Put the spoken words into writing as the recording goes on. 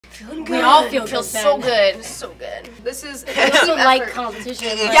feeling good. We all feel good. So good. So good. This is a light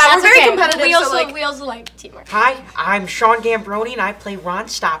competition. Yeah, we're very competitive. We also like teamwork. Hi, I'm Sean Gambroni and I play Ron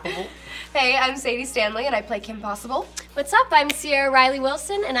Stoppable. Hey, I'm Sadie Stanley and I play Kim Possible. What's up? I'm Sierra Riley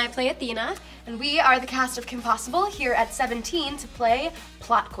Wilson and I play Athena. And we are the cast of Kim Possible here at 17 to play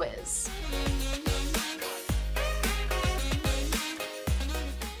Plot Quiz.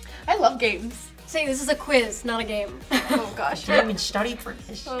 I love games. Say, this is a quiz, not a game. Oh gosh. I didn't even study for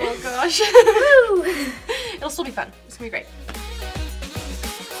this. Oh gosh. It'll still be fun. It's gonna be great.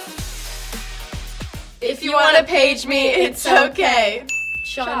 If you want to page me, it's okay.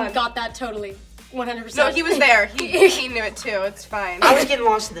 Sean got that totally. 100%. No, he was there. He knew it too. It's fine. I was getting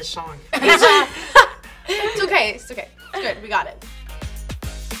lost in this song. It's okay. It's okay. It's good. We got it.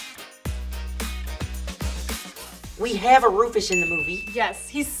 We have a Rufus in the movie. Yes,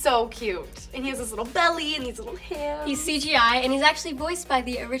 he's so cute. And he has this little belly and these little hands. He's CGI and he's actually voiced by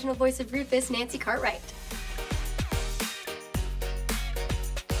the original voice of Rufus, Nancy Cartwright.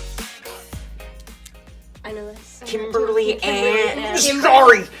 I know this. Kimberly and...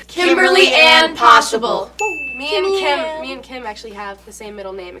 Kimberly and Possible. Me Kimmy and Kim actually have the same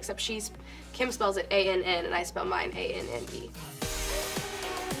middle name, except Kim spells it A-N-N and I spell mine A-N-N-E.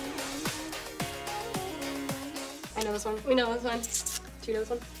 I know this one. We know this one. Do you know this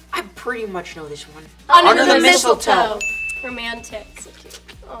one? I pretty much know this one. Under the mistletoe. Romantic. So cute.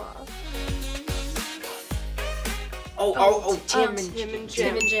 Aww. Tim and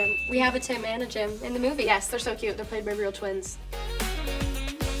Tim and Jim. We have a Tim and a Jim in the movie. Yes, they're so cute. They're played by real twins.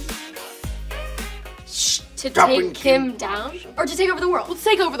 To take Kim down? Or to take over the world? Well, to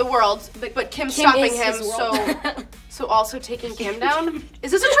take over the world, but Kim's Kim stopping is him, his world. so also taking Kim down?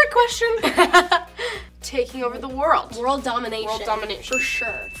 Is this a trick question? Taking over the world. World domination. World domination. For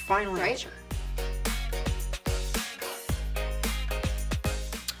sure. Final answer.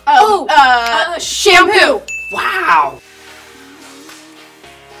 Shampoo! Wow!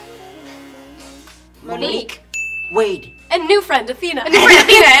 Monique. Wade. And new friend, Athena. And new friend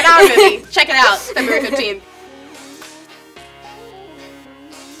Athena in our movie. Check it out, February 15th.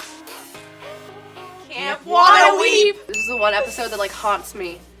 Can't wanna weep! This is the one episode that like haunts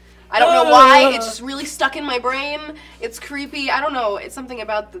me. I don't know why, it's just really stuck in my brain. It's creepy, I don't know, it's something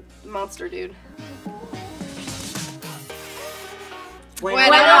about the monster dude.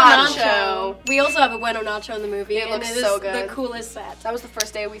 Bueno Nacho. We also have a Bueno Nacho in the movie. It looks so good. The coolest set. That was the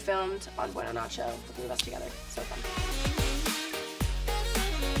first day we filmed on Bueno Nacho, the three of us together. So fun.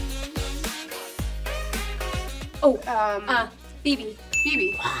 Oh, Phoebe.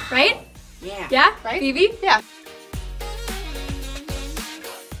 Phoebe. Right? Yeah. Yeah? Right? Phoebe? Yeah.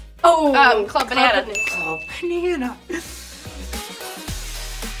 Oh, Club Banana. Club Banana.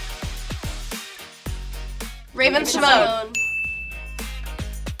 Raven Simone.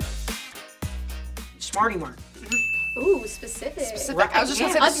 Smarty Mart. Ooh, specific. Specific. I was just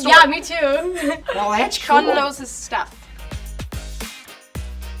gonna say the store. Yeah, me too. Well, that's cool. Sean knows his stuff.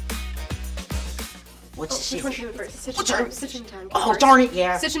 What's the Which one sitch? should we do first? What's her- Stitch in Time. Oh, darn it,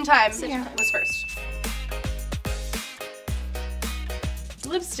 yeah. Stitch in Time Yeah. was first.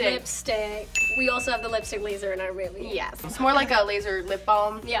 Lipstick. Lipstick. We also have the lipstick laser in our movie. Yes. It's more like a laser lip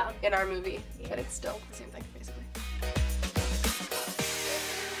balm Yeah. in our movie, but it's still the same thing, basically.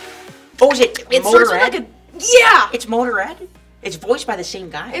 Oh, is it It starts with Motorhead? like a... Yeah! It's Motorhead? It's voiced by the same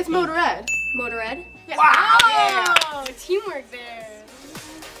guy. It's Motorhead. Motorhead. Yeah. Wow! Oh, teamwork there.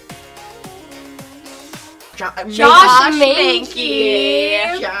 Josh Mankey.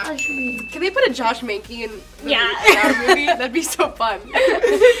 Can they put a Josh Mankey in Yeah. our movie? That'd be so fun.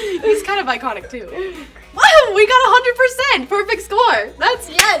 He's kind of iconic too. Wow, we got 100%! Perfect score! That's,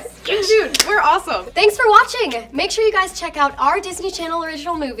 Yes. dude, we're awesome. Thanks for watching. Make sure you guys check out our Disney Channel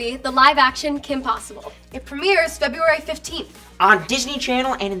original movie, the live-action Kim Possible. It premieres February 15th. On Disney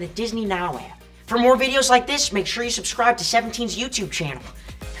Channel and in the Disney Now app. For more videos like this, make sure you subscribe to 17's YouTube channel.